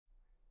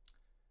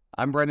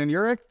I'm Brendan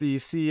Urich, the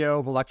CEO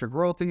of Electric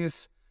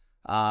Royalties.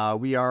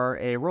 We are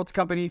a royalty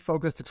company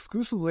focused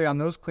exclusively on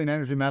those clean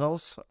energy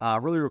metals,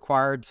 really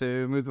required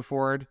to move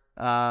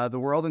the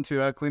world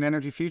into a clean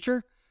energy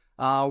future.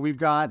 We've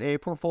got a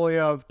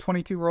portfolio of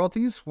 22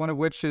 royalties, one of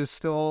which is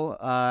still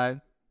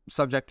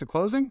subject to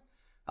closing.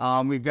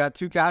 We've got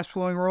 2 cash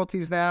flowing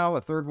royalties now,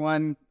 a third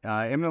one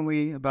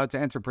imminently about to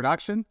enter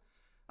production.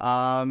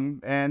 We've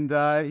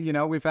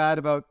had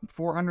about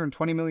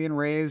 $420 million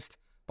raised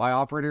by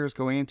operators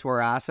going into our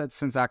assets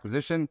since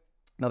acquisition.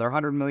 Another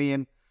 $100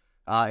 million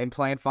in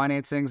planned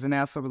financings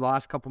announced over the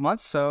last couple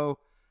months. So,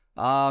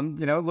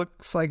 it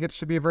looks like it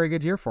should be a very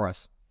good year for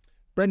us.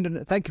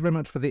 Brendan, thank you very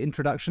much for the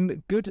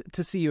introduction. Good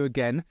to see you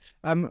again.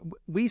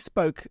 We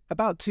spoke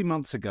about 2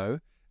 months ago,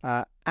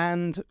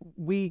 and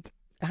we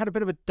had a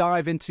bit of a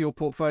dive into your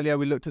portfolio.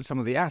 We looked at some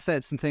of the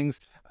assets and things.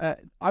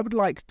 I would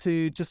like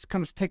to just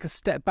kind of take a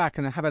step back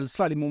and have a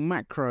slightly more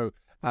macro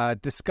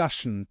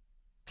discussion,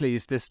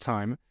 please, this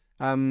time.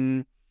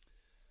 Really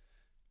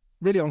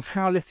on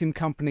how lithium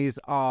companies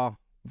are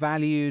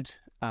valued,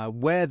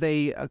 where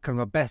they kind of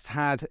are best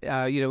had,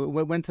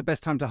 when's the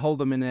best time to hold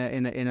them in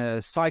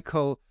a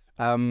cycle,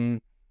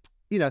 that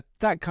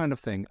kind of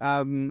thing.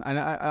 And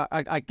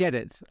I get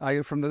it.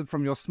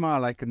 From your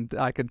smile, I can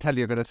tell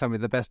you're going to tell me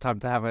the best time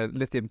to have a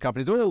lithium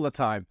company is all the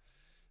time.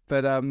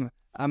 But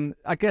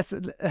I guess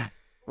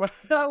Well,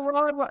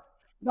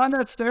 not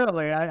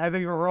necessarily. I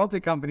think a royalty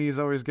company is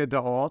always good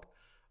to hold.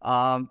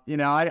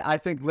 I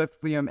think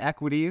lithium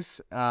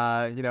equities. Sorry.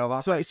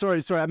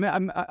 I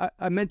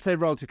meant to say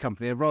royalty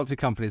company. A royalty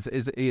company is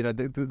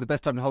the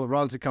best time to hold a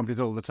royalty company is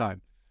all the time.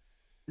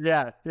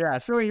 Yeah.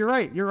 So you're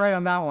right. You're right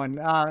on that one.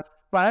 But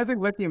I think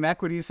lithium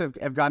equities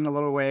have gotten a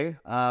little away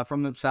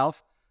from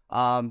themselves.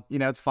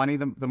 It's funny.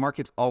 The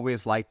market's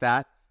always like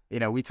that.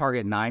 We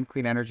target 9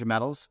 clean energy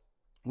metals.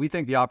 We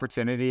think the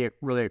opportunity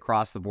really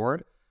across the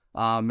board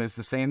is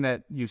the same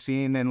that you've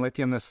seen in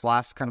lithium this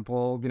last kind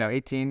of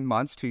 18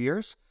 months, 2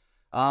 years.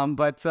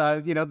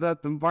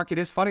 The market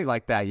is funny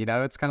like that.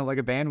 It's kind of like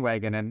a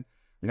bandwagon. And,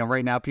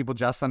 right now people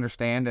just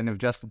understand and have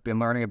just been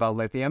learning about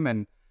lithium.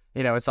 And,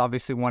 it's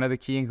obviously one of the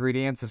key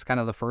ingredients. It's kind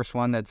of the first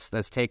one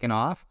that's taken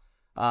off.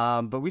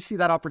 But we see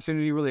that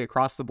opportunity really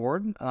across the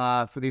board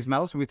for these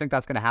metals. And we think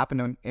that's going to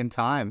happen in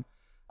time.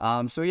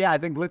 I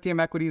think lithium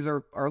equities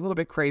are a little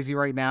bit crazy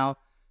right now.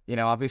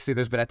 Obviously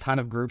there's been a ton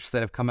of groups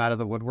that have come out of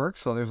the woodwork.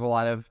 So there's a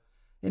lot of,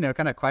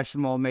 kind of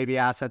questionable maybe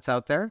assets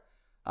out there.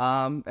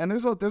 And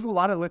there's a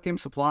lot of lithium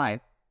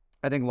supply,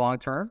 I think, long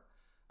term.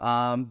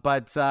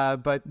 But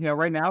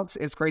right now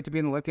it's great to be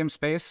in the lithium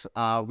space.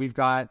 We've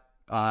got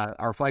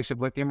our flagship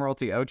lithium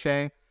royalty,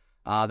 OCE.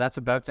 That's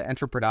about to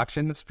enter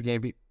production. It's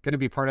going to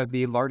be part of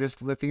the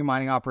largest lithium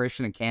mining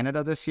operation in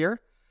Canada this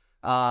year.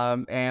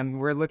 And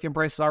where lithium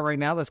prices are right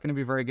now, that's going to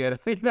be very good,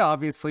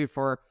 obviously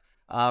for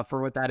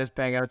what that is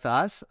paying out to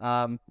us.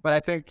 But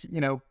I think,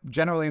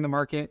 generally in the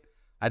market,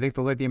 I think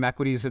the lithium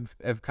equities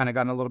have kind of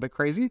gotten a little bit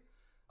crazy.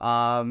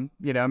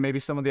 Maybe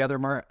some of the other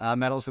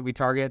metals that we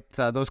target,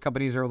 those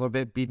companies are a little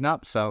bit beaten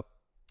up. So,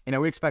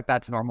 we expect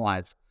that to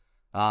normalize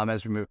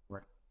as we move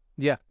forward.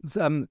 Yeah.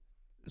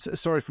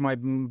 Sorry for my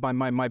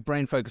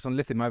brain focus on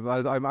lithium. I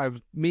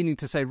was meaning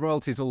to say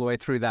royalties all the way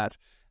through that.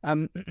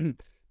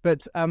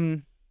 But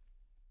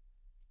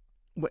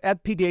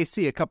at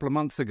PDAC a couple of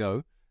months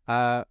ago,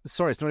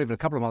 sorry, it's not even a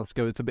couple of months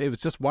ago. It was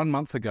just 1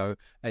 month ago.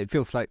 It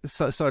feels like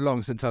so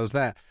long since I was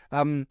there.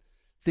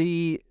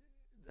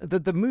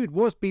 The mood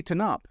was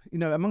beaten up.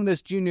 Among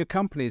those junior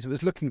companies, it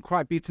was looking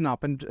quite beaten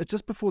up. And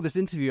just before this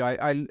interview,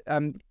 I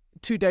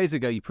 2 days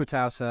ago, you put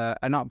out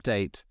an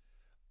update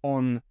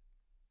on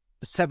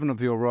 7 of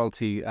your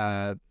royalty,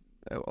 on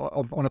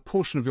a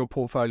portion of your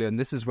portfolio. And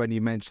this is when you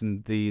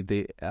mentioned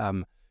the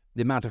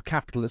amount of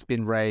capital that's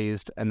been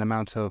raised and the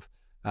amount of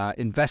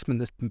investment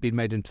that's been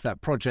made into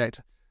that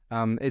project.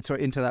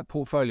 Into that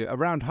portfolio.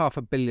 Around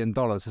 $500 million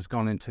has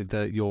gone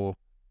into your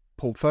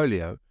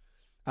portfolio.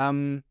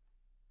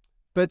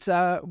 But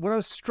what I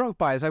was struck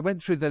by as I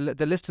went through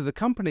the list of the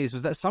companies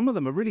was that some of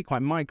them are really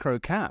quite micro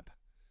cap.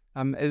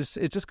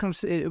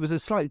 It was a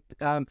slight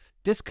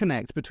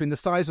disconnect between the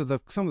size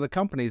of some of the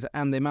companies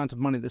and the amount of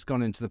money that's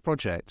gone into the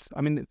projects. I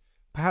mean,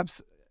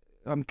 perhaps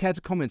care to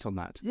comment on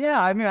that?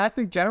 Yeah, I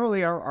think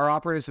generally our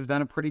operators have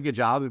done a pretty good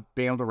job of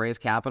being able to raise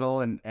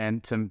capital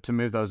and to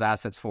move those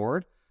assets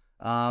forward.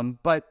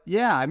 But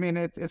yeah,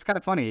 it's kind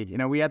of funny.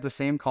 We had the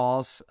same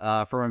calls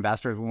from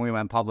investors when we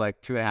went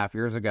public 2.5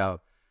 years ago.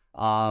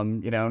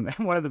 One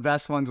of the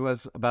best ones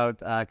was about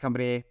a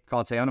company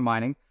called Sayona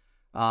Mining.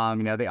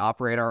 They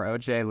operate our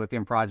OCE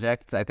lithium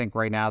project. I think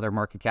right now their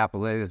market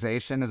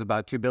capitalization is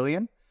about $2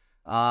 billion.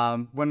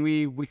 When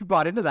we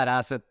bought into that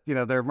asset,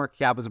 their market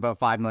cap was about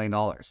 $5 million.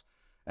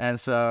 And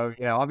so,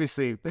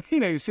 obviously,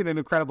 you've seen an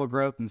incredible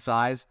growth in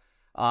size.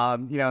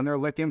 And they're a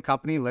lithium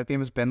company.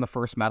 Lithium has been the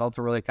first metal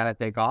to really kind of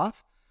take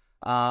off.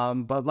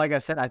 But like I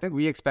said, I think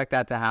we expect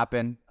that to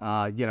happen,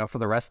 for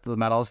the rest of the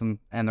metals and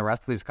the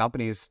rest of these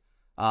companies,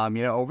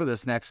 over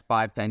this next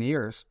 5-10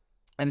 years.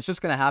 And it's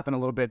just going to happen a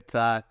little bit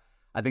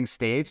I think,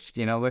 staged.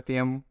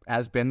 Lithium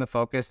has been the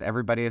focus.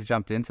 Everybody has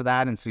jumped into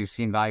that. And so you've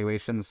seen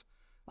valuations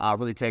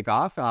really take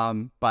off.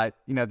 But,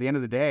 at the end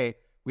of the day,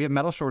 we have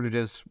metal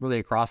shortages really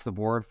across the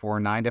board for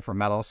 9 different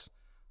metals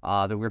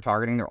that we're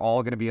targeting. They're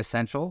all going to be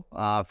essential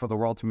for the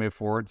world to move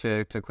forward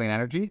to clean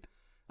energy.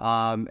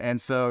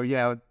 And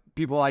so,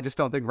 people, I just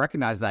don't think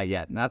recognize that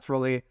yet. And that's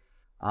really,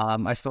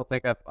 I still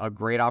think a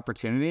great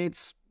opportunity.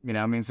 It's,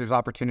 means there's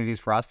opportunities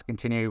for us to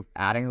continue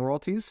adding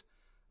royalties.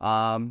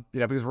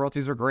 Because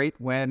royalties are great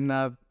when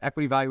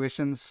equity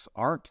valuations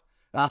aren't,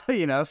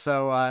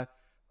 so I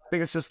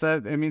think it's just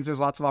it means there's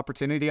lots of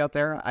opportunity out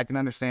there. I can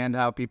understand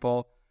how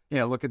people,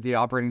 look at the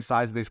operating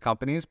size of these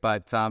companies,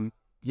 but,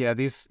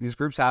 these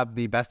groups have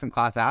the best in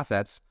class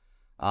assets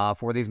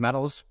for these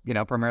metals,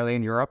 primarily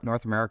in Europe,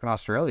 North America, and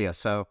Australia.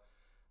 So,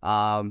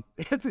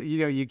 it's,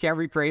 you can't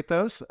recreate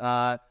those.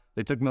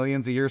 They took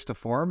millions of years to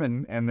form,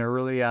 and they're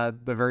really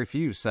they're very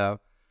few.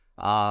 So,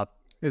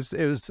 it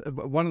was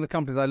one of the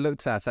companies I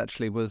looked at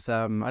actually was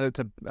I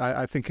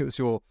think it was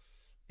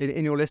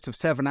in your list of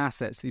 7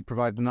 assets that you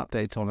provided an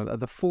update on.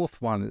 The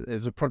fourth one, it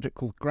was a project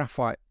called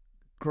Graphite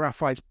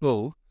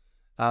Bull.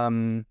 I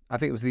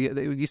think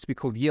it used to be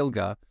called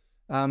Yilga.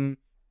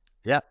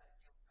 Yeah,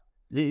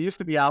 it used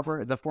to be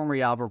Albert, the former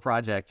Yalber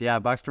project. Yeah,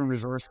 Buxton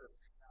Resources.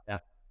 Yeah,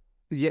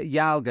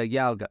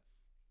 Yalga.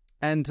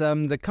 And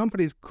the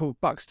company's called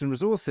Buxton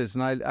Resources,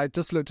 and I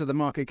just looked at the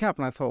market cap,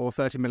 and I thought,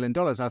 $30 million.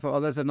 I thought,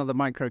 there's another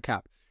micro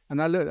cap.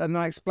 And I looked, and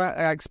I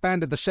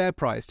expanded the share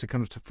price to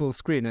kind of to full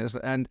screen,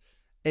 and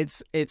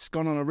it's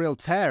gone on a real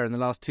tear in the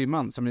last 2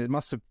 months. I mean, it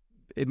must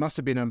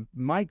have been a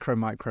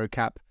micro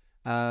cap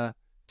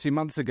 2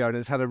 months ago, and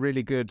it's had a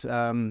really good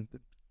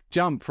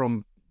jump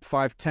from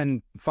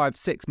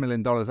 $6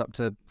 million up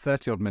to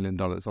 $30 odd million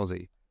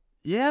Aussie.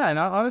 Yeah, and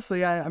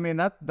honestly, I mean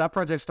that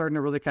project's starting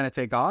to really kind of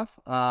take off.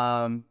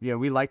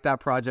 We liked that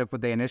project,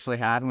 what they initially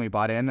had when we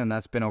bought in, and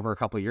that's been over a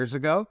couple of years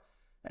ago.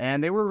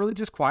 And they were really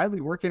just quietly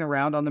working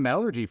around on the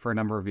metallurgy for a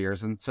number of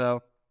years. And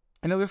so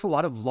I know there's a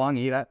lot of long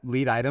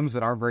lead items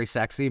that aren't very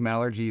sexy.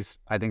 Metallurgy's,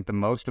 I think, the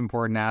most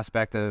important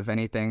aspect of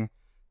anything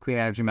clean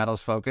energy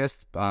metals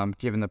focused,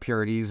 given the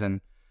purities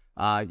and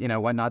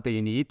whatnot that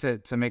you need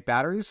to make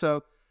batteries.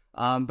 So.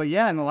 But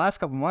yeah, in the last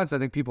couple of months, I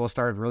think people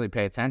started to really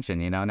pay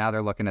attention. Now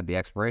they're looking at the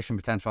exploration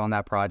potential on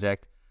that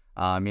project.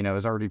 It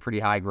was already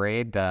pretty high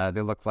grade.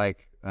 They look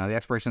like the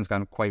exploration's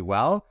gone quite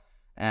well.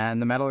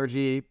 And the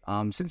metallurgy,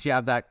 since you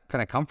have that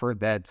kind of comfort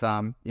that,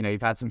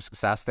 you've had some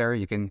success there,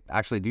 you can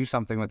actually do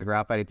something with the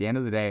graphite at the end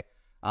of the day.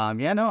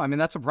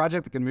 That's a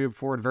project that can move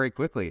forward very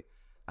quickly.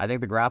 I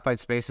think the graphite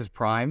space is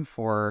primed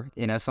for,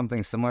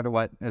 something similar to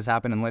what has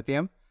happened in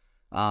lithium.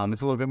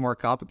 It's a little bit more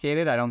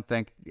complicated. I don't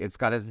think it's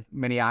got as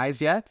many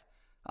eyes yet.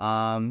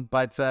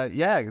 That's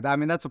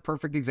a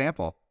perfect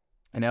example,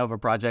 of a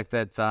project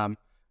that,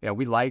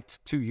 we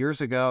liked 2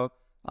 years ago,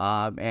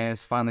 and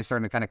it's finally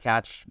starting to kind of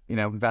catch,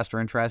 investor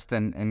interest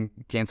and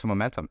gain some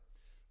momentum.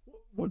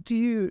 What do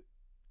you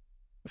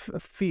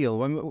feel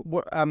when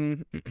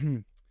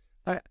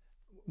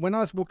I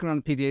was walking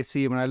around the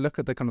PDAC, when I look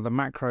at the kind of the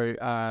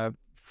macro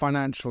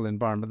financial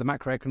environment, the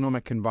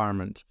macroeconomic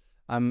environment,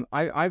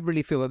 I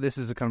really feel that this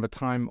is a kind of a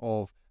time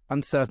of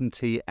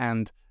uncertainty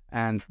and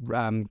kind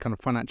of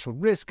financial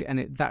risk,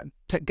 and that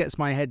gets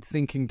my head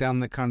thinking down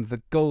the kind of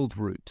the gold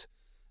route.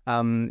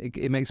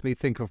 It makes me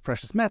think of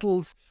precious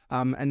metals,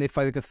 and if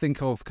I could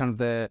think of kind of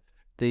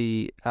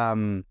the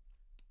kind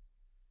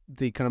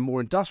of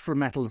more industrial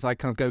metals, I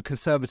kind of go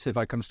conservative.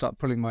 I kind of start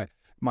pulling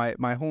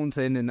my horns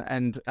in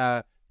and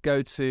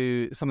go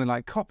to something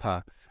like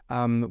copper,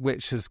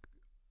 which is.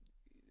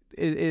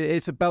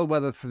 It's a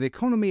bellwether for the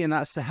economy, and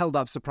that's held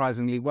up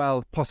surprisingly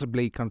well,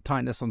 possibly kind of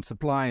tightness on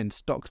supply and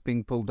stocks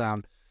being pulled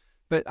down.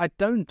 But I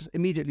don't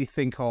immediately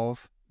think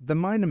of the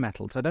minor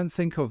metals. I don't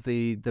think of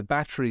the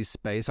battery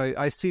space.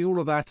 I see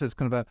all of that as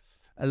kind of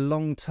a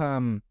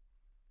long-term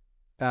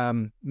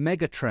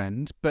mega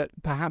trend, but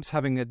perhaps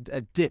having a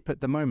dip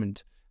at the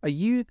moment. Are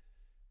you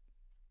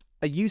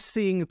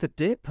seeing the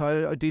dip?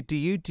 Do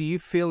you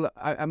feel?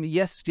 I mean,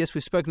 yes,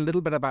 we've spoken a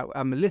little bit about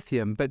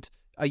lithium, but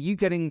are you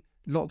getting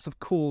lots of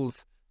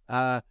calls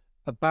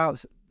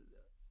about?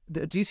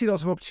 Do you see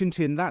lots of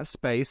opportunity in that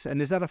space?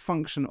 And is that a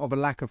function of a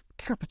lack of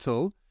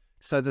capital?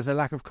 So there's a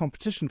lack of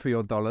competition for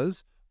your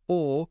dollars,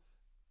 or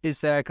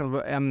is there kind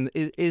of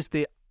is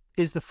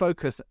the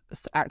focus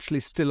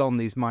actually still on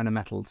these minor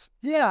metals?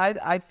 Yeah,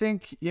 I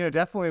think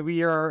definitely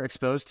we are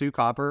exposed to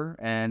copper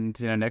and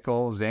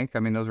nickel, zinc.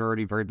 I mean, those are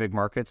already very big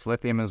markets.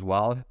 Lithium as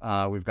well.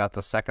 We've got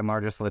the second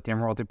largest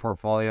lithium royalty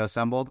portfolio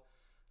assembled.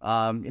 So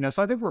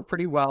I think we're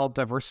pretty well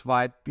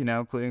diversified,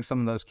 including some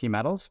of those key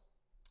metals.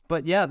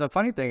 But yeah, the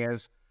funny thing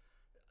is,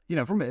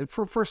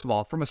 first of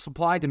all, from a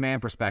supply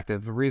demand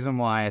perspective, the reason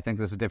why I think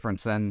there's a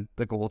difference in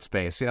the gold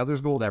space,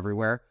 there's gold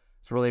everywhere.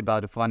 It's really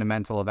about the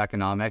fundamental of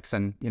economics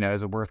and,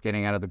 is it worth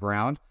getting out of the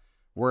ground?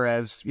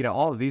 Whereas,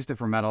 all of these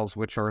different metals,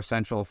 which are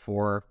essential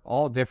for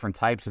all different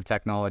types of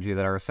technology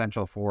that are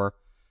essential for,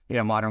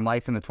 modern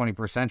life in the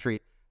 21st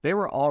century, they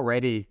were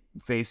already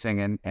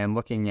facing and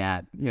looking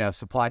at,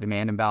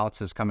 supply-demand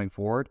imbalances coming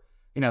forward.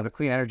 the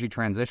clean energy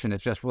transition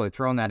has just really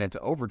thrown that into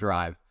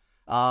overdrive.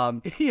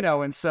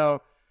 And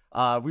so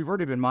we've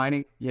already been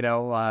mining,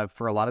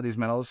 for a lot of these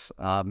metals,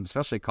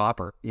 especially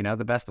copper,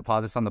 the best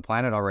deposits on the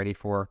planet already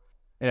for,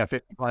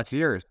 50 plus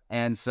years.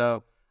 And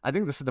so I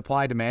think the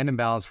supply demand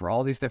imbalance for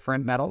all these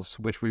different metals,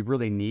 which we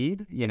really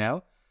need,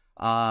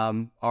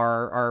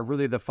 are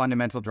really the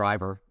fundamental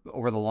driver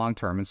over the long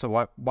term. And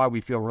so why we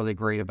feel really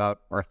great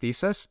about our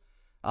thesis.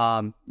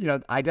 I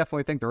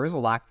definitely think there is a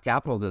lack of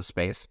capital to this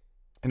space,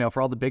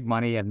 for all the big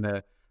money and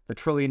the $1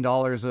 trillion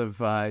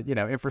of,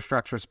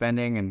 infrastructure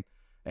spending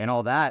and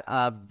all that.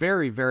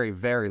 Very, very,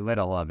 very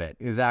little of it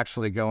is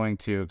actually going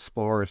to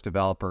explorers,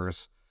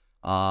 developers,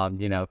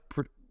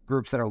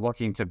 groups that are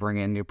looking to bring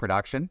in new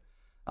production.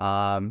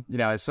 So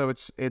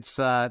it's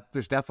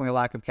there's definitely a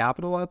lack of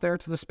capital out there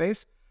to the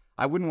space.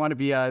 I wouldn't want to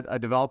be a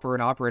developer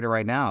and operator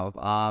right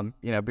now,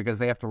 because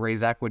they have to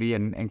raise equity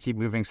and keep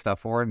moving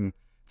stuff forward. And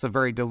it's a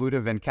very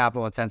dilutive and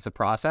capital intensive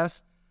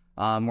process.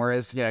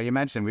 Whereas, you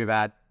mentioned we've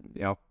had,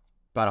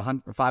 about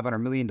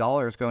 $500 million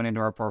going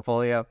into our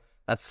portfolio.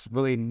 That's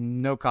really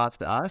no cost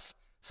to us.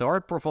 So our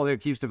portfolio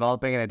keeps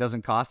developing and it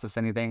doesn't cost us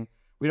anything.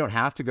 We don't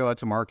have to go out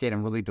to market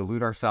and really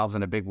dilute ourselves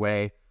in a big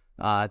way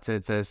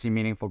to see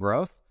meaningful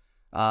growth.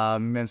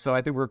 And so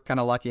I think we're kind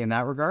of lucky in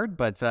that regard,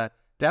 but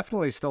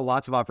definitely still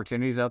lots of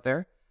opportunities out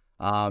there.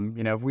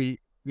 If we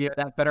had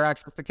that better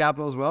access to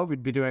capital as well,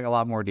 we'd be doing a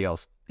lot more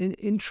deals.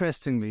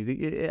 Interestingly,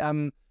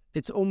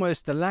 it's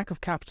almost the lack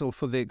of capital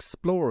for the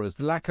explorers,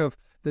 the lack of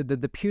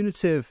the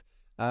punitive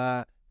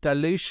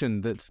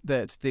dilution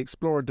that the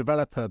explorer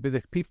developer,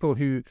 the people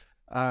who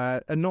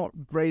are not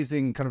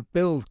raising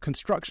build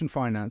construction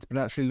finance, but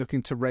actually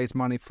looking to raise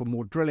money for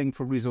more drilling,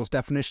 for resource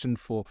definition,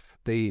 for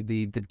the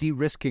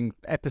de-risking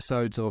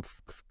episodes of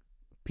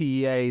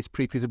PEAs,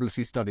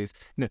 pre-feasibility studies.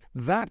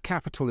 That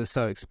capital is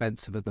so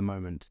expensive at the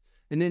moment.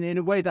 And in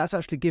a way, that's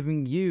actually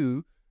giving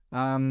you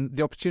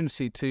the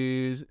opportunity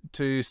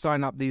to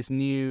sign up these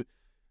new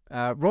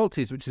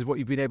royalties, which is what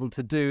you've been able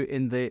to do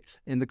in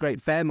the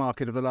great bear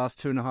market of the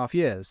last 2.5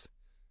 years.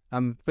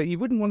 But you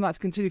wouldn't want that to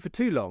continue for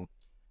too long.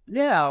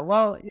 Yeah,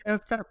 well,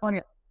 it's kind of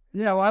funny.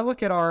 Yeah, well, I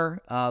look at our,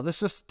 let's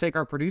just take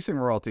our producing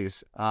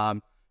royalties.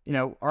 Our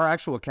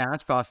actual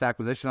cash cost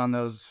acquisition on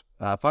those,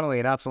 funnily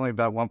enough, is only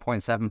about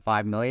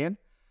 $1.75 million.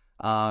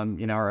 Our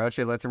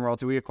Oche lithium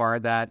royalty, we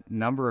acquired that a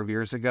number of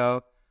years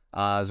ago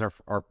as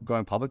our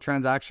going public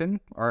transaction.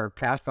 Our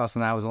cash cost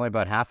on that was only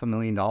about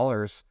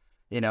 $500,000.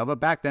 But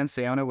back then,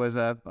 Sayona was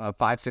a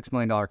 $5-6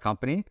 million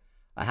company.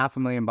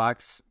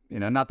 $500,000,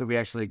 not that we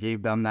actually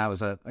gave them, that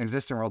was an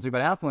existing royalty,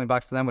 but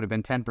 $500,000 to them would have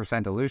been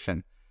 10%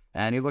 dilution.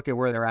 And you look at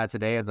where they're at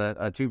today as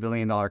a $2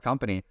 billion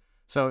company.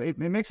 So it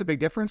makes a big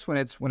difference when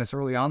it's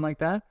early on like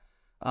that.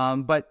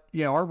 But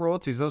our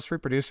royalties, those 3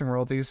 producing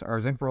royalties, our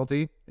zinc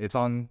royalty, it's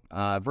on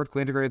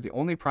vertically integrated, the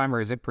only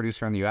primary zinc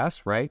producer in the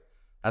US, right?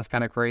 That's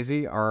kind of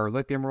crazy. Our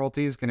lithium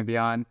royalty is going to be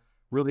on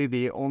really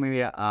the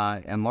only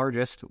and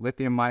largest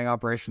lithium mining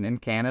operation in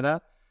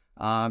Canada.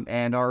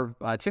 And our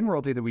tin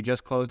royalty that we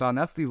just closed on,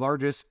 that's the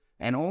largest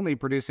and only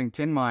producing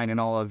tin mine in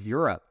all of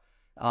Europe.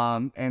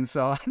 And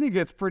so I think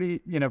it's pretty,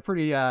 so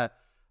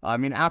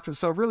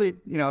really,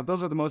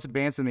 those are the most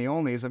advanced and the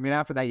onlys.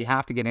 After that, you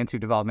have to get into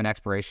development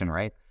exploration,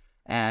 right?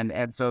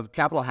 And so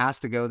capital has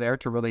to go there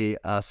to really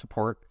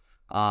support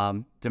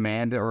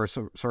demand or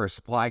sort of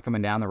supply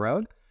coming down the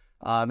road.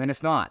 And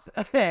it's not.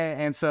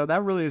 And so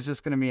that really is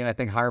just going to mean, I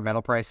think, higher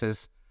metal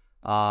prices,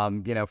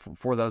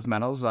 for those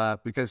metals,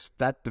 because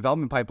that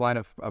development pipeline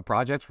of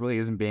projects really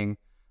isn't being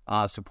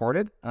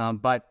supported.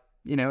 But,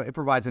 it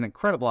provides an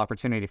incredible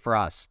opportunity for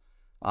us.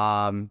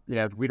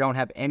 We don't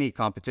have any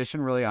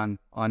competition really on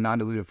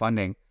non-dilutive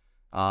funding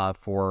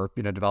for,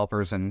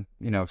 developers and,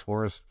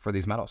 explorers for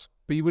these metals.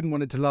 But you wouldn't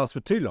want it to last for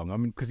too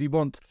long. Because you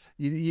want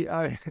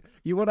to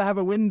have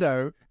a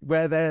window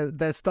where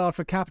there's starved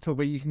for capital,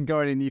 where you can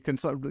go in and you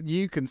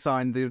can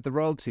sign the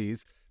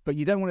royalties, but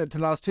you don't want it to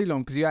last too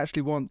long because you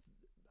actually want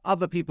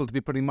other people to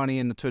be putting money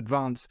in to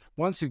advance.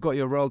 Once you've got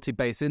your royalty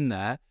base in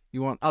there,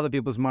 you want other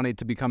people's money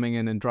to be coming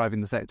in and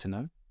driving the sector,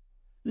 no?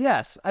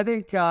 Yes, I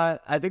think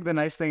the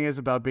nice thing is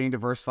about being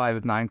diversified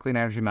with 9 clean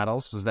energy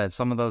metals is that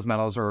some of those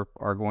metals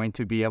are going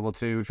to be able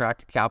to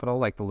attract capital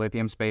like the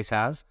lithium space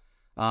has.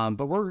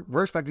 But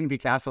we're expecting to be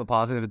cash flow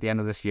positive at the end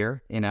of this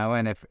year,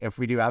 and if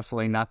we do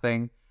absolutely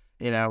nothing,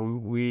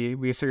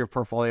 we see your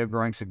portfolio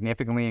growing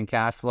significantly in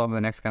cash flow over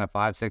the next kind of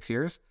 5-6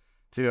 years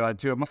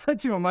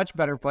to a much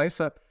better place.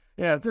 So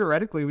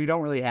theoretically, we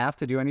don't really have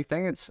to do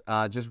anything. It's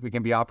just we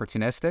can be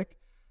opportunistic.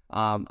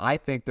 I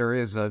think there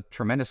is a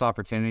tremendous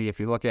opportunity if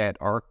you look at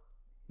our,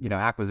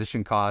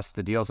 acquisition costs,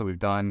 the deals that we've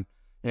done,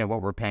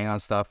 what we're paying on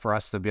stuff for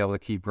us to be able to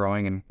keep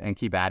growing and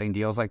keep adding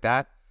deals like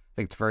that. I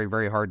think it's very,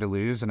 very hard to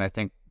lose. And I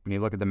think when you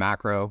look at the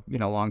macro,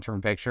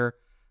 long-term picture,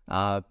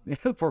 the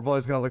portfolio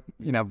is going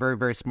to look, very,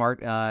 very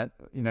smart,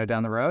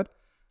 down the road.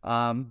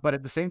 But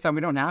at the same time,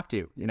 we don't have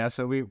to,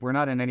 so we're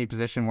not in any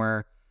position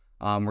where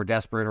we're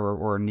desperate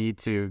or need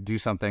to do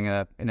something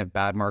in a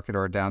bad market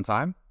or a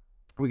downtime.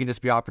 We can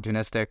just be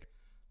opportunistic,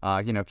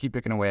 keep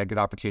picking away at good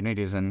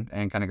opportunities and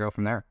kind of go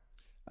from there.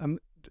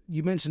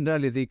 you mentioned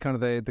earlier the kind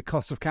of the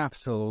cost of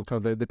capital, or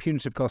kind of the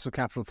punitive cost of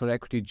capital for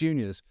equity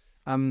juniors.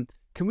 Can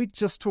we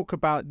just talk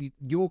about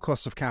your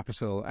cost of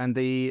capital and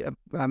the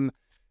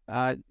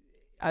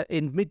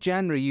in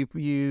mid-January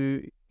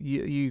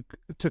you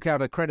took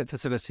out a credit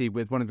facility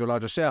with one of your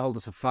largest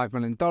shareholders for $5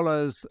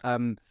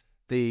 million.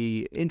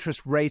 The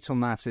interest rate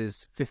on that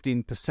is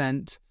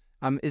 15%.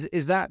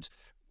 Is that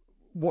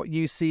what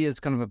you see as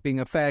kind of being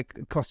a fair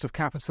cost of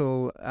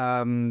capital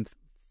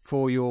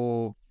for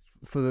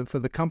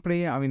the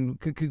company? I mean,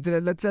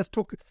 let's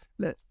talk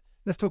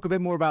a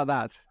bit more about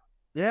that.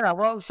 Yeah,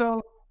 well,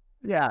 so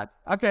yeah,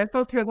 okay, so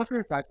let's get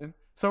a question.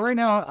 So right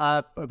now,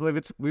 I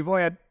believe we've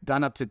only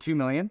done up to $2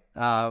 million.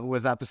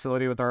 Was that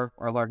facility with our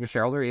largest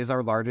shareholder? He is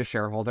our largest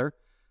shareholder.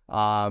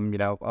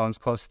 Owns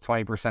close to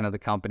 20% of the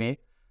company.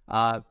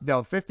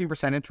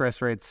 15%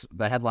 interest rates,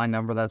 the headline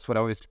number. That's what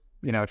always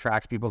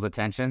attracts people's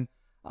attention.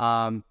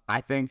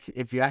 I think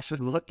if you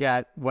actually look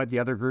at what the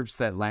other groups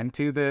that lend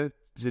to the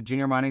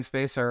junior mining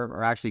space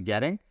are actually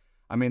getting,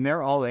 I mean,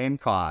 their all-in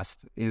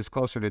cost is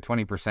closer to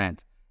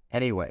 20%,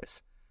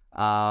 anyways.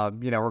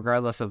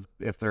 Regardless of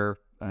if their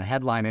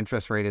headline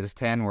interest rate is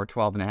 10 or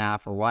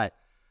 12.5 or what,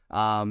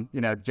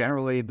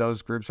 generally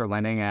those groups are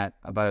lending at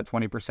about a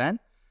 20%.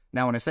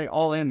 Now, when I say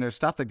all in, there's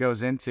stuff that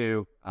goes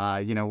into,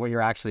 what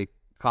your actually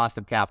cost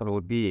of capital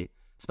would be,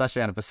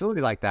 especially on a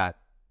facility like that.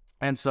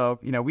 And so,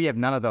 we have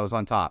none of those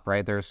on top,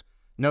 right? There's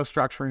no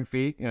structuring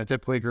fee.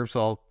 Typically groups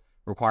will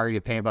require you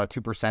to pay about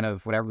 2%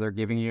 of whatever they're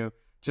giving you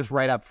just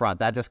right up front.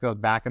 That just goes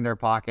back in their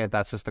pocket.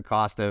 That's just the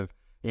cost of,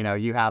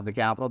 you have the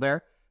capital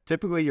there.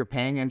 Typically, you're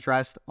paying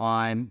interest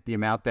on the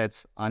amount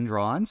that's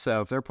undrawn. So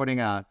if they're putting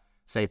a,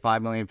 say,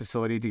 $5 million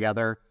facility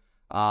together,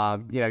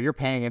 you're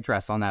paying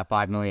interest on that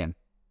 $5 million.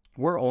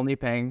 We're only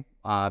paying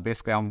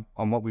basically on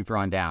what we've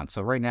drawn down.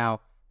 So right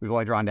now, we've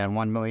only drawn down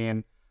 $1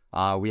 million.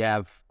 We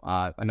have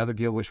another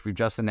deal which we've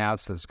just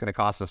announced that's going to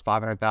cost us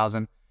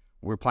 $500,000.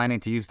 We're planning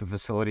to use the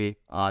facility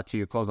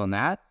to close on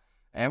that,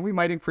 and we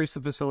might increase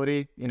the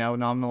facility,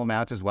 nominal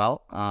amount as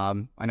well.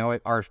 I know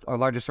our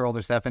largest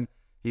shareholder, Stefan,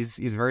 he's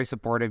very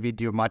supportive. He'd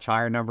do a much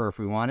higher number if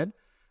we wanted.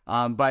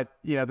 But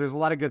there's a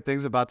lot of good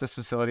things about this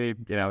facility.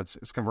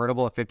 It's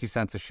convertible at 50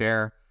 cents a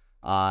share.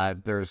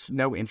 There's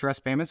no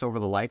interest payments over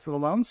the life of the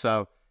loan,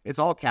 so it's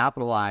all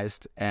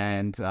capitalized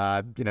and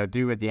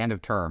due at the end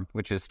of term,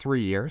 which is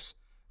 3 years.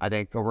 I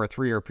think over a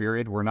 3-year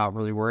period, we're not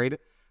really worried,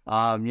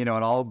 at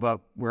all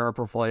about where our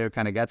portfolio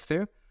kind of gets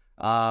to.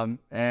 And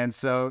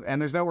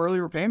there's no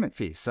early repayment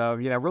fee. So,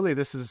 really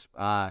this is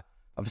a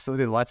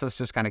facility that lets us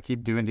just kind of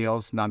keep doing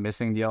deals, not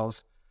missing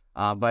deals.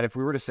 But if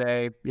we were to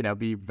say,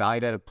 be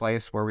valued at a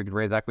place where we could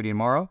raise equity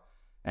tomorrow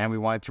and we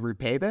wanted to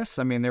repay this,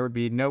 I mean, there would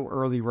be no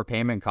early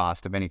repayment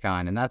cost of any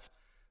kind. And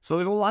so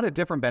there's a lot of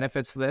different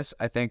benefits to this,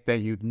 I think, that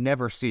you'd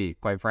never see,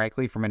 quite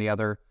frankly, from any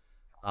other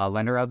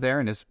lender out there.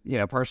 And it's,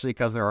 partially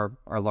because they're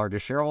our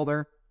largest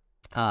shareholder.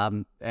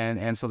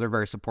 And so they're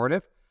very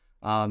supportive.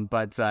 So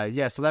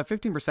that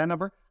 15%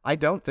 number, I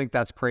don't think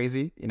that's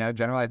crazy.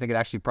 Generally, I think it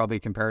actually probably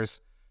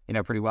compares,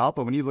 pretty well.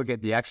 But when you look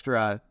at the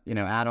extra,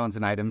 add-ons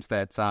and items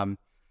that,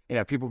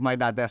 people might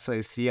not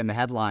necessarily see in the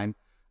headline,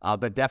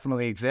 but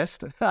definitely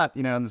exist,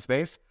 in the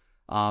space.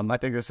 I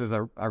think this is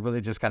a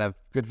really just kind of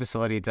good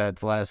facility to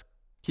let us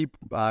keep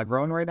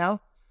growing right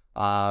now,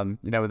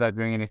 without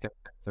doing anything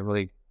to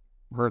really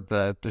hurt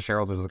the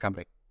shareholders of the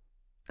company.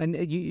 And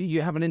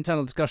you have an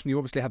internal discussion. You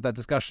obviously have that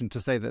discussion to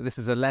say that this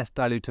is a less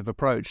dilutive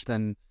approach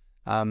than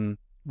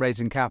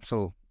raising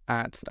capital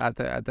at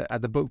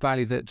the book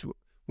value that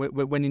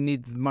when you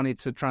need money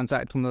to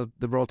transact on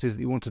the royalties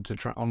that you wanted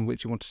to on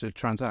which you wanted to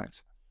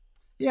transact.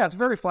 Yeah, it's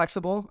very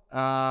flexible,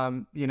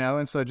 and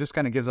so it just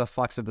kind of gives us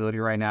flexibility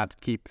right now to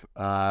keep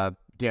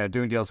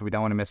doing deals that we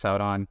don't want to miss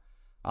out on.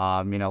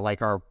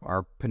 Like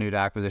our Panuta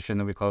acquisition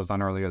that we closed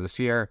on earlier this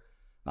year.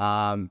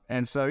 So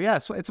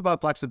it's about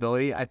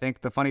flexibility. I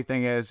think the funny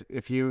thing is,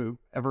 if you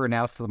ever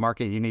announce to the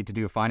market you need to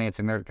do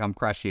financing, they're to come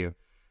crush you.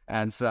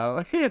 And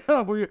so,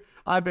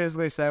 I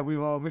basically said we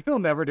will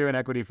never do an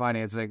equity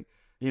financing,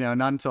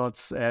 not until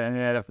it's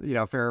at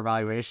a fair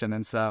valuation.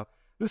 And so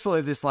this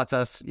really just lets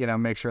us,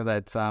 make sure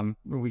that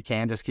we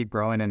can just keep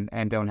growing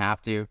and don't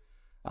have to,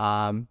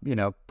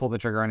 pull the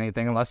trigger on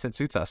anything unless it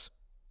suits us.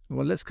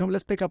 Well, let's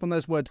pick up on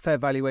those words, fair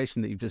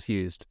valuation, that you've just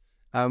used.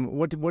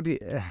 What do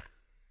you...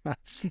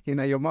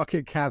 your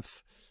market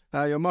caps,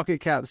 where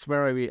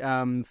are we?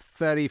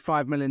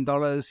 $35 million.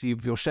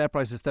 Your share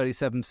price is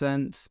 37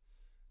 cents.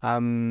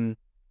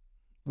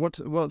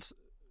 What's?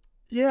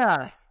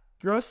 Yeah,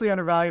 grossly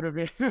undervalued of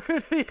me.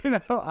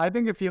 I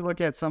think if you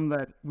look at some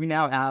that we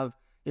now have,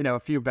 a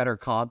few better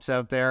comps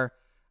out there.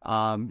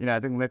 I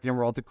think Lithium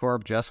Royalty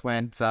Corp just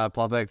went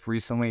public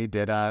recently,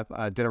 did a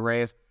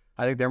raise.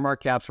 I think their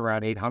market cap's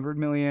around 800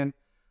 million.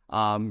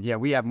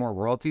 We have more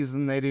royalties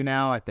than they do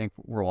now. I think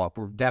we're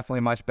definitely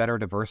much better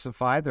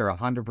diversified. They're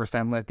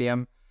 100%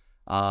 lithium,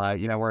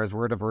 whereas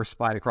we're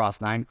diversified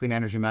across 9 clean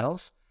energy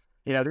metals.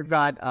 They've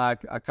got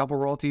a couple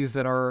royalties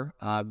that are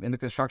in the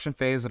construction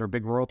phase that are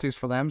big royalties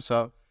for them.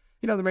 So,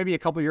 they may be a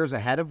couple years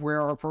ahead of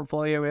where our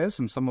portfolio is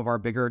and some of our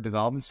bigger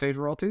development stage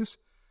royalties.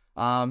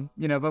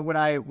 But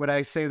would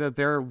I say that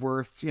they're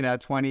worth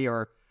 20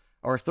 or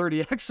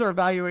 30x their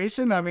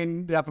valuation? I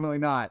mean, definitely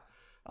not.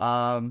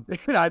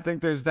 I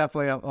think there's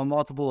definitely a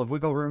multiple of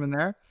wiggle room in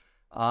there.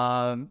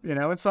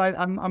 And so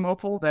I'm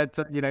hopeful that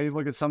you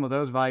look at some of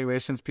those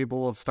valuations,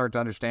 people will start to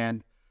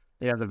understand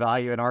the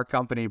value in our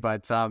company.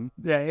 But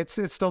yeah,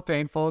 it's still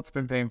painful. It's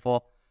been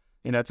painful,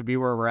 to be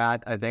where we're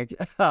at. I think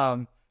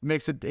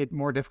makes it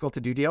more difficult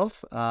to do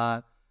deals.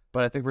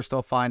 But I think we're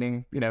still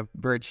finding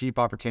very cheap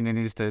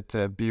opportunities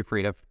to be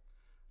creative.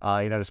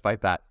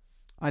 Despite that.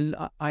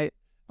 I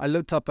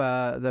looked up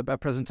a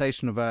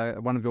presentation of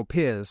one of your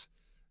peers,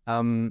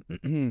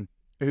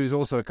 who's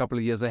also a couple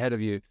of years ahead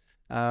of you,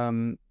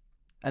 and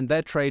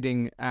they're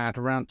trading at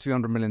around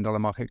 $200 million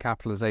market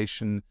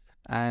capitalization,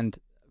 and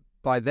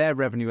by their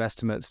revenue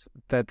estimates,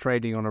 they're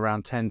trading on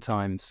around 10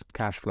 times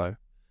cash flow,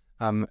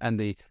 and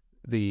the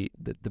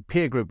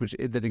peer group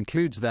that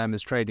includes them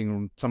is trading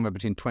on somewhere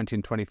between 20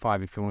 and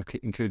 25, if you want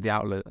to include the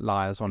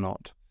outliers or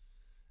not.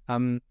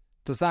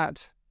 Does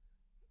that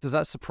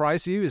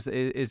surprise you?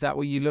 Is that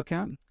what you look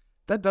at?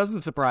 That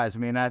doesn't surprise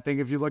me. And I think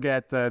if you look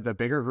at the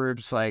bigger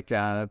groups like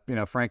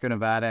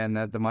Franco-Nevada and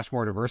the much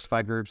more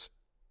diversified groups,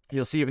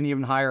 you'll see an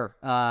even higher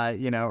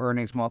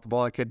earnings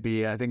multiple. It could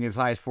be, I think, as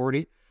high as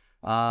 40.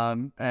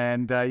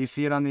 And you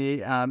see it on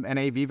the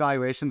NAV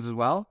valuations as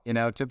well.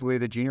 Typically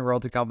the junior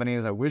royalty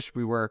companies, I wish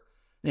we were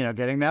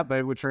getting that, but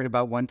it would trade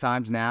about 1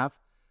 times NAV.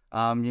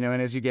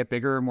 And as you get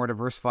bigger, more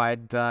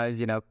diversified,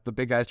 the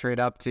big guys trade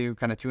up to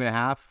kind of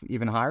 2.5,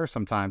 even higher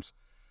sometimes.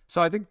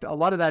 So I think a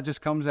lot of that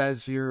just comes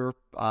as you're,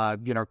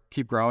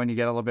 keep growing, you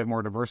get a little bit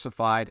more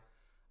diversified.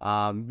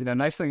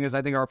 Nice thing is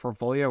I think our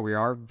portfolio, we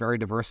are very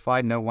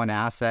diversified. No one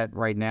asset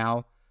right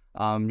now,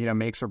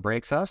 makes or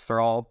breaks us. They're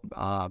all,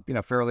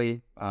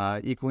 fairly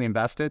equally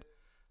invested.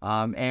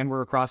 And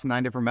we're across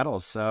 9 different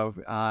metals. So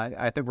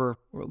I think we're a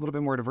little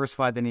bit more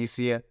diversified than you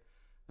see it.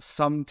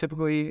 Some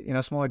typically,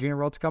 smaller junior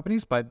royalty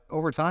companies, but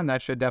over time,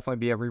 that should definitely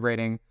be a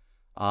re-rating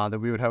that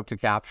we would hope to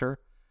capture.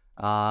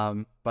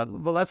 But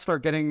let's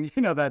start getting,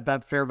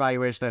 that fair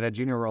valuation at a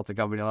junior royalty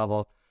company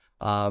level,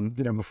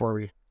 before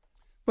we.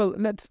 Well,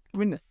 I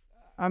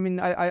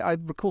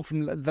recall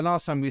from the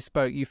last time we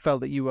spoke, you felt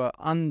that you were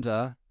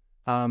under,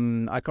 I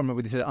can't remember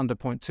whether you said under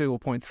 0.2 or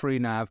 0.3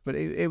 NAV, but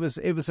it was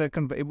a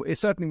kind of, it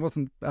certainly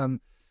wasn't,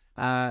 there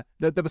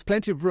was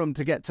plenty of room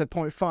to get to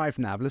 0.5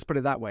 NAV, let's put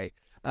it that way.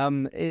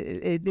 In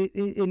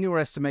your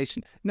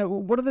estimation. Now,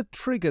 what are the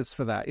triggers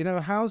for that?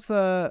 How's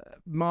the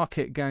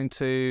market going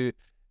to,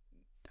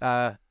 what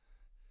are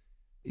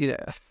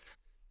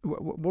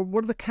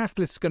the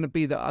catalysts going to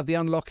be that are the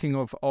unlocking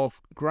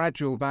of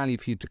gradual value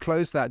for you to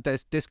close that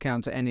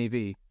discount to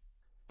NAV?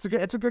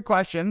 It's a good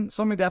question.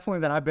 Something definitely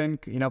that I've been,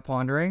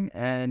 pondering.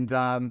 And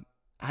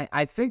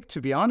I think,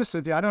 to be honest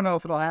with you, I don't know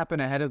if it'll happen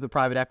ahead of the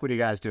private equity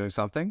guys doing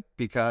something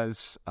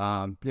because,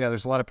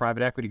 there's a lot of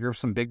private equity groups,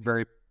 some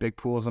very big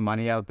pools of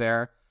money out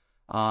there.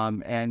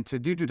 And to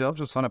do due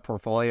diligence on a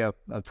portfolio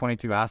of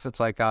 22 assets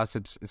like us,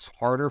 it's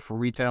harder for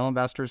retail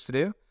investors to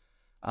do.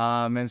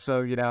 And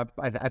so,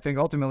 I think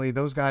ultimately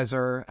those guys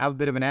have a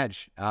bit of an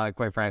edge,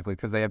 quite frankly,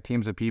 because they have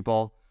teams of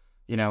people,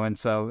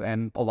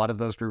 and a lot of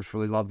those groups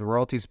really love the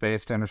royalty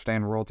space to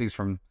understand royalties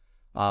from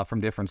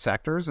different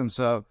sectors. And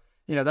so,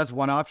 that's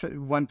one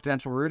option. One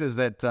potential route is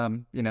that,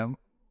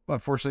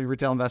 unfortunately,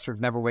 retail investors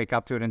never wake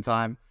up to it in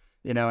time,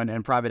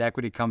 and private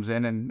equity comes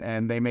in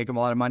and they make them a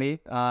lot of money,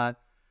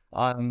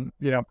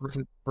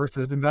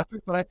 versus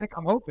investors. But I think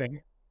I'm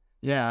hoping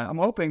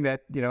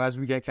that, as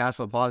we get cash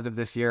flow positive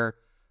this year,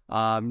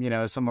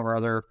 some of our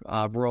other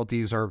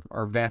royalties are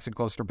advancing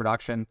close to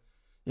production.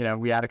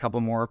 We add a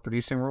couple more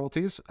producing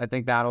royalties. I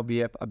think that'll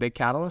be a big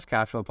catalyst,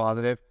 cash flow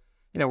positive,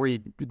 where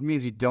it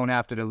means you don't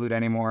have to dilute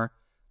anymore.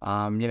 We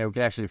can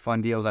actually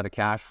fund deals out of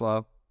cash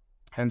flow.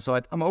 And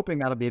so I'm hoping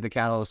that'll be the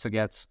catalyst that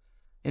gets,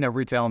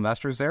 retail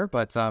investors there.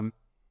 But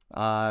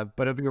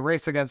it'll be a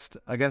race against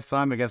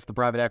the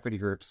private equity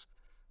groups,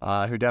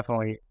 who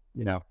definitely,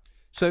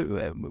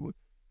 So,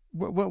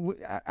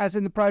 as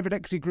in the private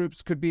equity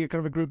groups could be a kind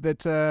of a group that,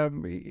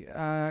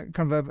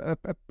 kind of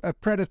a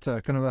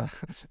predator, kind of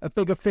a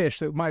bigger fish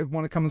that might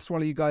want to come and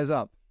swallow you guys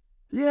up.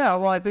 Yeah,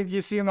 well, I think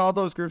you see in all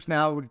those groups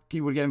now would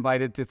get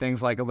invited to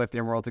things like a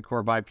Lithium Royalty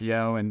Corp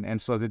IPO, and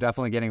so they're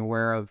definitely getting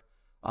aware of,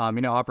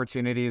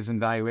 opportunities and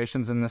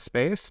valuations in this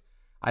space.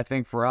 I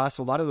think for us,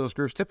 a lot of those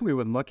groups typically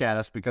wouldn't look at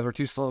us because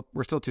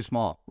we're still too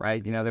small,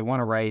 right? They want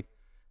to write,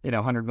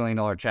 $100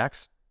 million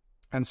checks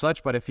and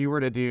such. But if you were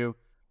to do,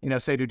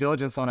 say due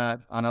diligence on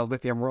a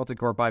Lithium Royalty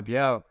Corp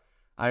IPO,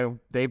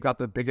 they've got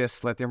the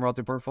biggest lithium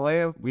royalty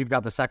portfolio. We've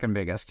got the second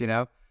biggest,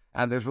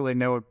 and there's really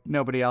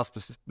nobody else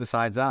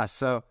besides us.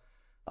 So.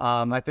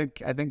 I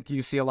think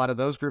you see a lot of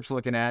those groups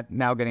looking at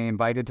now getting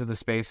invited to the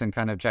space and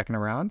kind of checking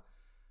around.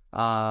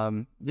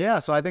 So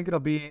I think it'll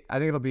be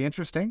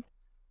interesting.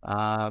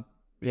 And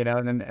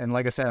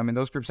like I said, I mean,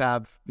 those groups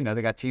have,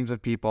 they got teams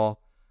of people,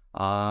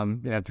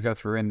 to go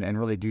through and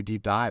really do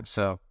deep dives.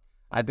 So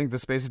I think the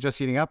space is just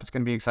heating up. It's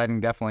going to be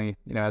exciting, definitely,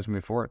 as we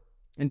move forward.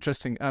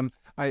 Interesting.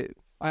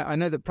 I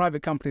know that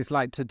private companies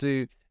like to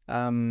do,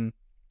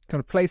 kind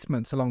of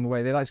placements along the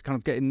way. They like to kind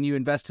of get in new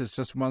investors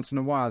just once in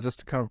a while,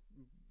 just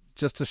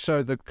to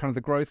show the kind of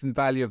the growth and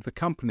value of the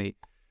company.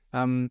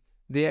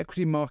 The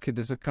equity market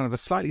is a kind of a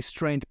slightly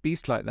strange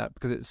beast like that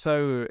because it's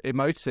so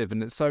emotive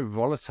and it's so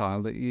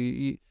volatile that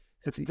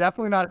it's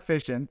definitely not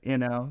efficient,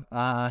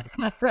 I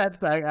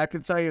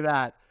can tell you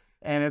that.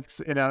 And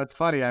it's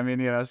funny. I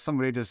mean,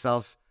 somebody just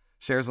sells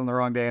shares on the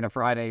wrong day on a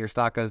Friday, your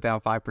stock goes down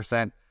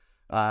 5%,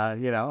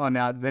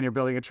 now then you're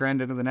building a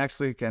trend into the next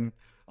week and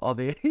all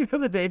the,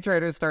 the day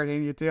traders start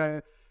hitting you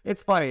too.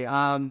 It's funny.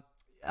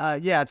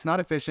 It's not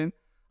efficient.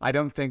 I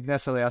don't think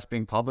necessarily us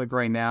being public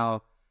right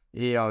now,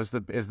 is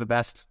the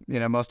best,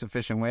 most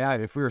efficient way out.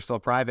 If we were still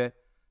private,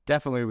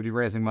 definitely would be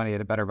raising money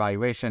at a better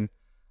valuation.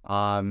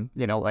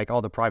 Like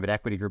all the private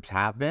equity groups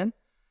have been,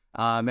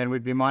 and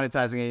we'd be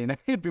monetizing it.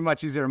 It'd be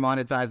much easier to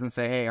monetize and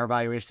say, hey, our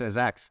valuation is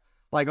X,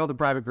 like all the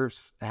private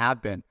groups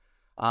have been.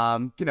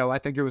 I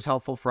think it was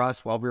helpful for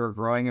us while we were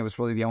growing. It was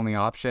really the only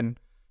option.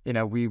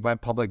 We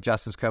went public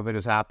just as COVID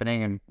was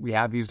happening, and we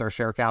have used our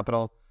share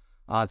capital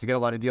to get a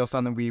lot of deals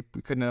done that we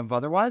couldn't have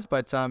otherwise.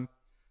 But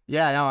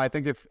I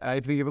think if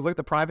you look at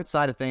the private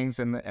side of things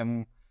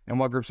and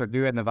what groups are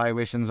doing, the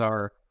valuations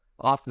are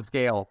off the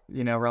scale,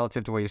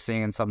 relative to what you're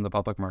seeing in some of the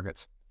public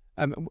markets.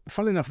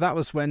 Funnily enough, that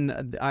was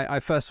when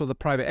I first saw the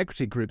private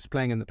equity groups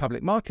playing in the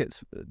public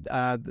markets.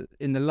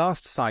 In the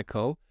last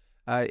cycle,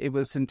 it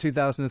was in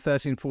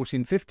 2013,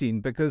 14,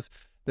 15, because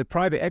the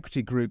private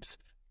equity groups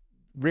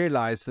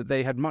realized that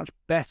they had much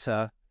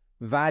better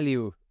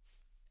value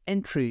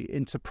entry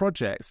into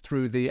projects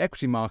through the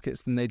equity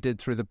markets than they did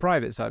through the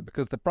private side,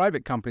 because the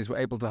private companies were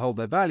able to hold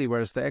their value,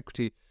 whereas the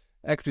equity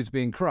is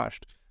being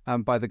crushed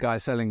by the guy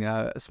selling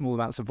small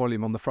amounts of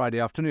volume on the Friday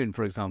afternoon,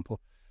 for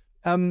example.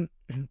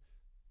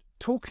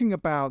 Talking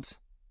about,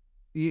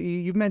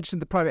 you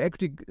mentioned the private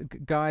equity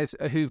guys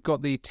who've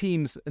got the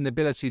teams and the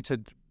ability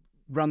to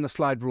run the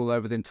slide rule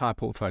over the entire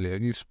portfolio.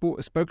 And you've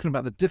spoken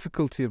about the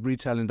difficulty of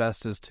retail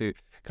investors to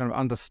kind of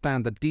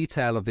understand the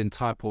detail of the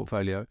entire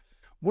portfolio.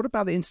 What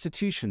about the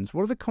institutions?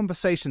 What are the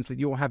conversations that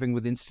you're having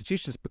with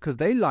institutions? Because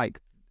they like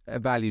a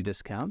value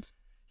discount.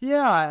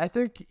 Yeah, I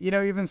think,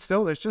 even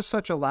still, there's just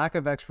such a lack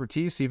of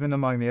expertise, even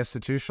among the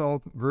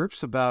institutional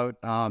groups, about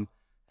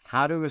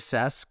how to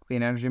assess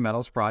clean energy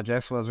metals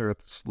projects, whether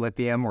it's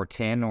lithium or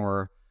tin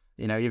or,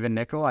 even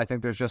nickel. I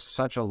think there's just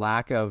such a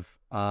lack of,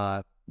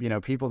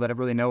 people that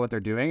really know what they're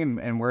doing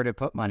and where to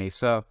put money.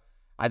 So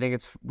I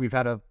think we've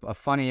had a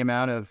funny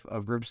amount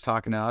of groups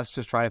talking to us,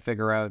 just trying to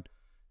figure out,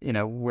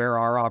 where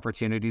are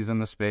opportunities in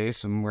the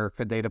space and where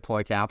could they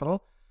deploy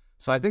capital.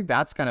 So I think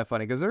that's kind of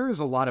funny because there is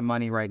a lot of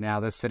money right now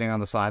that's sitting on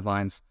the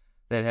sidelines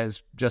that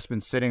has just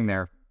been sitting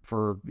there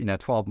for,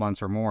 12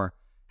 months or more,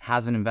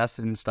 hasn't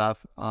invested in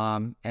stuff.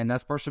 And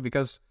that's partially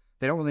because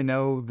they don't really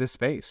know this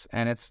space.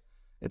 And it's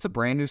a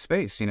brand new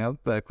space.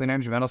 The clean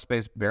energy metal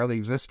space barely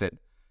existed,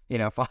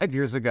 5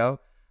 years ago.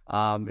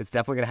 It's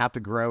definitely going to have to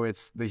grow.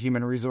 It's the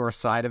human resource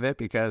side of it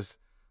because,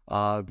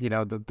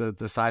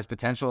 the size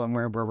potential and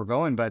where we're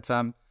going. But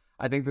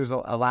I think there's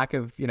a lack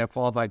of,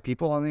 qualified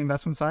people on the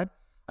investment side.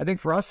 I think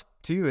for us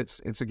too,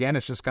 it's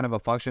just kind of a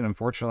function,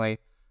 unfortunately,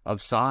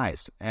 of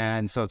size.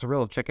 And so it's a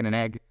real chicken and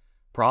egg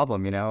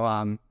problem, you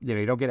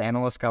don't get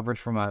analyst coverage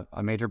from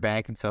a major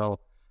bank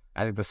until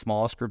I think the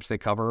smallest groups they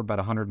cover about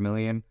 100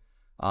 million,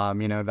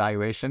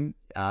 valuation.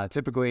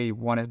 Typically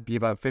want to be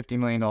about $50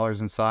 million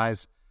in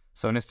size.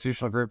 So an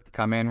institutional group can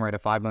come in, write a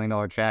 $5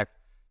 million check.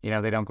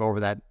 They don't go over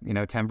that,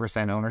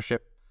 10%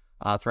 ownership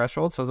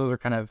threshold. So those are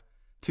kind of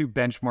two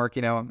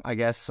benchmark, I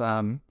guess,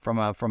 from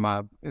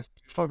a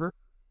institutional group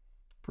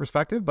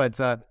perspective. But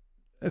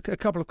a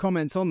couple of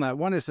comments on that.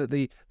 One is that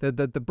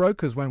the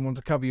brokers won't want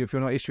to cover you if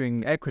you're not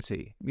issuing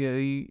equity.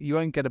 You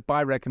won't get a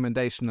buy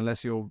recommendation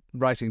unless you're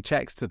writing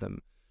checks to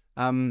them.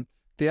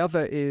 The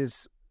other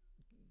is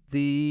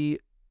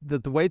the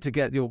way to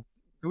get your...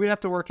 We'd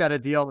have to work out a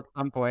deal at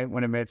some point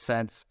when it made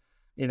sense.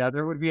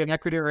 There would be an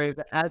equity raise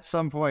at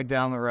some point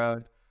down the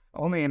road,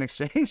 only in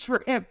exchange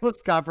for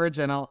analyst coverage,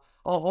 and I'll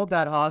hold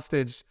that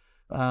hostage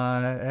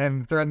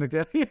and threaten to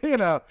get,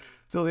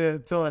 till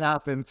it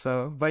happens.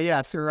 So, but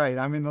yes, you're right.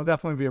 I mean, there'll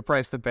definitely be a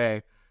price to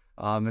pay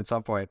at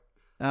some point.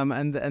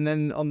 And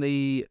then on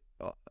the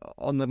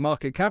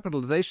market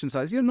capitalization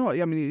side,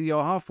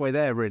 you're halfway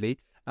there really,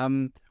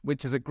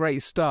 which is a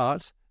great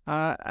start.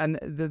 And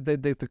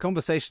the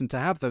conversation to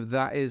have though,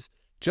 that is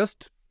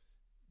just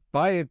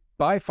buy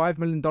 $5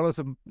 million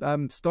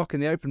of stock in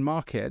the open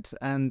market,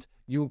 and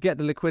you'll get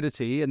the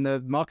liquidity, and the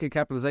market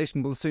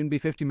capitalization will soon be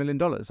 $50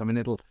 million. I mean,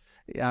 it'll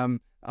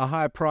a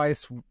higher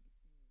price.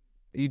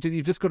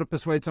 You've just got to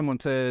persuade someone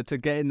to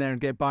get in there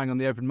and get buying on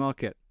the open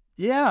market.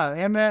 Yeah,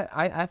 and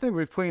I think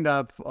we've cleaned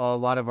up a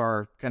lot of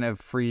our kind of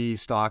free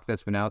stock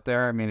that's been out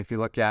there. I mean, if you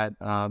look at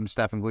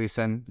Stephen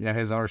Gleason,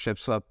 his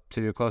ownership's up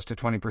to close to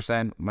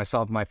 20%.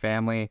 Myself and my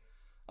family,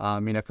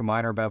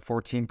 combined are about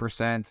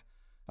 14%.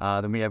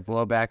 Then we have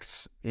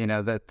Globex,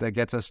 that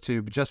gets us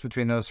to just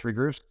between those three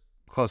groups,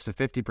 close to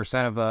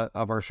 50%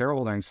 of our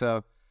shareholding.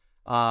 So,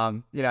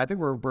 I think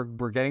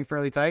we're getting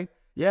fairly tight.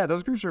 Yeah,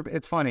 those groups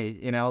it's funny,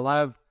 a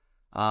lot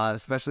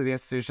especially the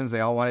institutions.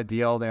 They all want a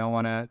deal. They all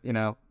want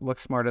to, look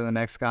smarter than the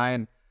next guy.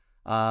 And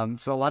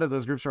so a lot of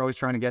those groups are always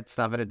trying to get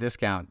stuff at a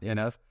discount,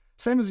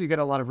 Same as you get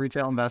a lot of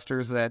retail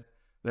investors that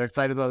they're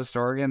excited about the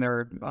story and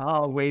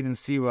I'll wait and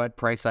see what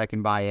price I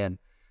can buy in.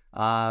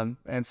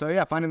 And so,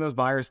 yeah, finding those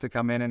buyers to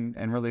come in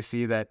and really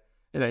see that,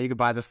 you could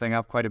buy this thing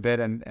up quite a bit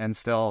and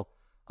still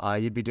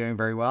you'd be doing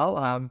very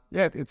well.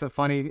 Yeah, it's a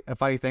funny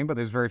thing, but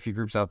there's very few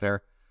groups out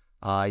there,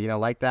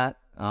 like that.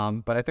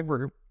 But I think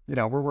we're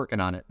working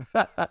on it.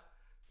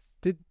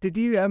 Did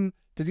you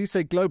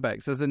say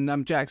Globex as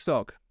in Jack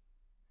Stock?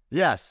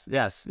 Yes.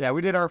 Yeah,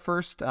 we did our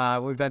first,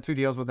 we've done 2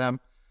 deals with them.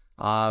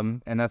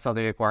 And that's how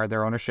they acquired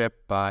their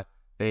ownership. I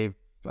think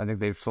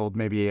they've sold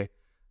maybe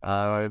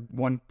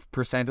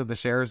 1% of the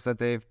shares that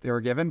they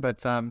were given, but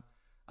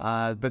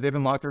they've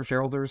been long-term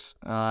shareholders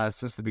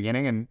since the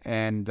beginning,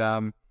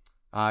 and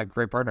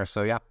great partners.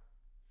 So yeah.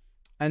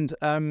 And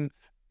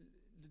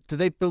do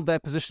they build their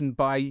position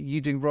by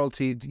issuing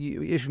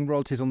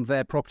royalties on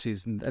their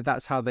properties, and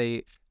that's how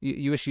you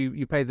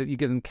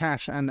give them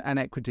cash and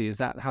equity? Is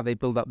that how they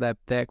build up their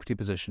equity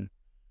position?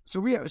 So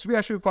we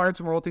actually acquired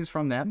some royalties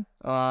from them,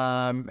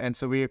 and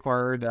so we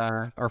acquired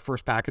our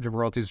first package of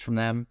royalties from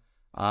them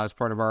as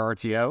part of our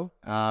RTO,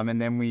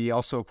 and then we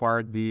also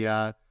acquired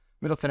the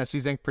Middle Tennessee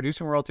Zinc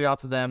producing royalty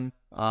off of them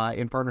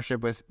in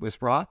partnership with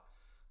Sprott,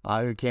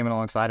 who came in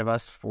alongside of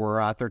us for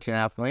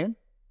 $13.5 million.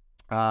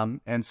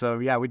 And so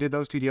yeah, we did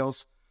those 2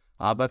 deals,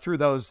 but through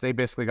those they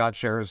basically got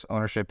shares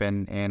ownership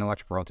in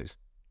electric royalties.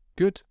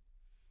 Good.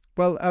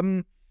 Well,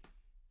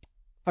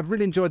 I've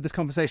really enjoyed this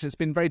conversation. It's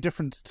been very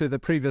different to the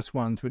previous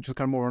ones, which was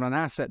kind of more on an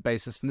asset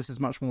basis, and this is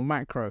much more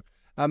macro.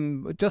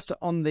 Just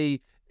on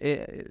the,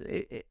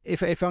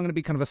 if I'm going to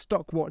be kind of a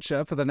stock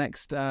watcher for the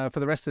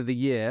rest of the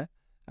year,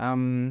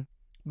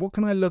 what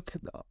can I look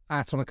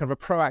at on a kind of a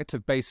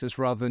proactive basis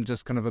rather than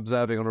just kind of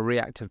observing on a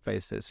reactive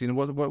basis?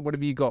 What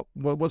have you got?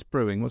 What's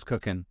brewing? What's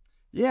cooking?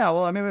 Yeah,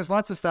 well, I mean, there's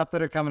lots of stuff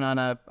that are coming on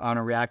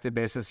a reactive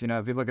basis.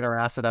 If you look at our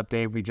asset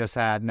update, we just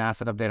had an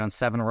asset update on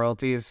 7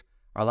 royalties.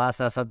 Our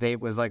last asset update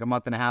was like a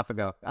month and a half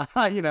ago.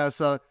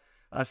 So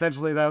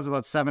essentially that was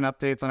about 7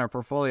 updates on our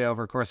portfolio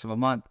over the course of a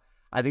month.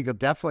 I think you'll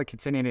definitely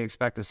continue to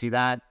expect to see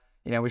that.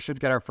 We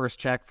should get our first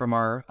check from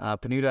our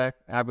Panuta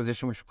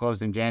acquisition, which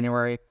closed in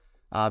January.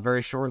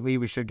 Very shortly,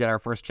 we should get our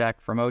first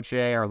check from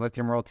Oche, our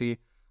lithium royalty,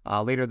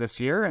 later this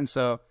year. And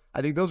so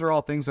I think those are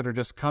all things that are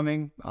just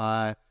coming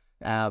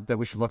that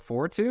we should look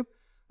forward to.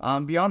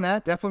 Beyond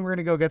that, definitely we're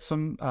going to go get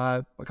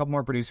a couple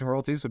more producing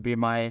royalties would be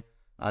my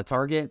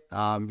target.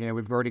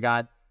 We've already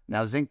got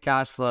now zinc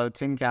cash flow,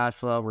 tin cash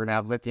flow. We're going to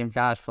have lithium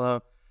cash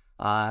flow.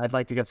 I'd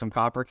like to get some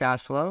copper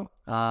cash flow,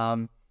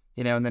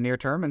 in the near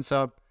term. And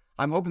so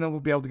I'm hoping that we'll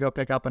be able to go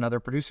pick up another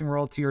producing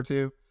royalty or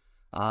 2.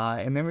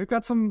 And then we've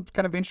got some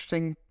kind of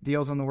interesting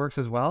deals in the works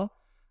as well.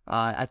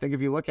 I think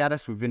if you look at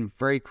us, we've been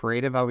very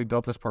creative how we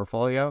built this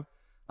portfolio.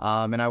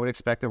 And I would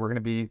expect that we're going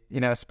to be,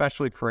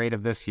 especially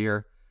creative this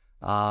year,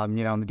 on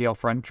the deal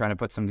front, trying to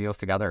put some deals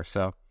together.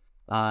 So,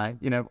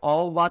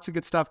 lots of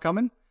good stuff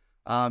coming,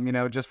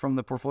 just from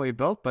the portfolio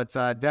built, but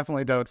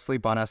definitely don't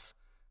sleep on us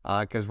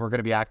because we're going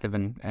to be active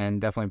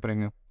and definitely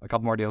putting a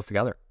couple more deals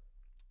together.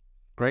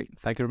 Great.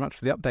 Thank you very much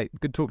for the update.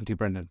 Good talking to you,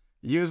 Brendan.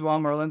 You as well,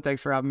 Merlin.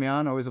 Thanks for having me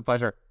on. Always a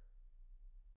pleasure.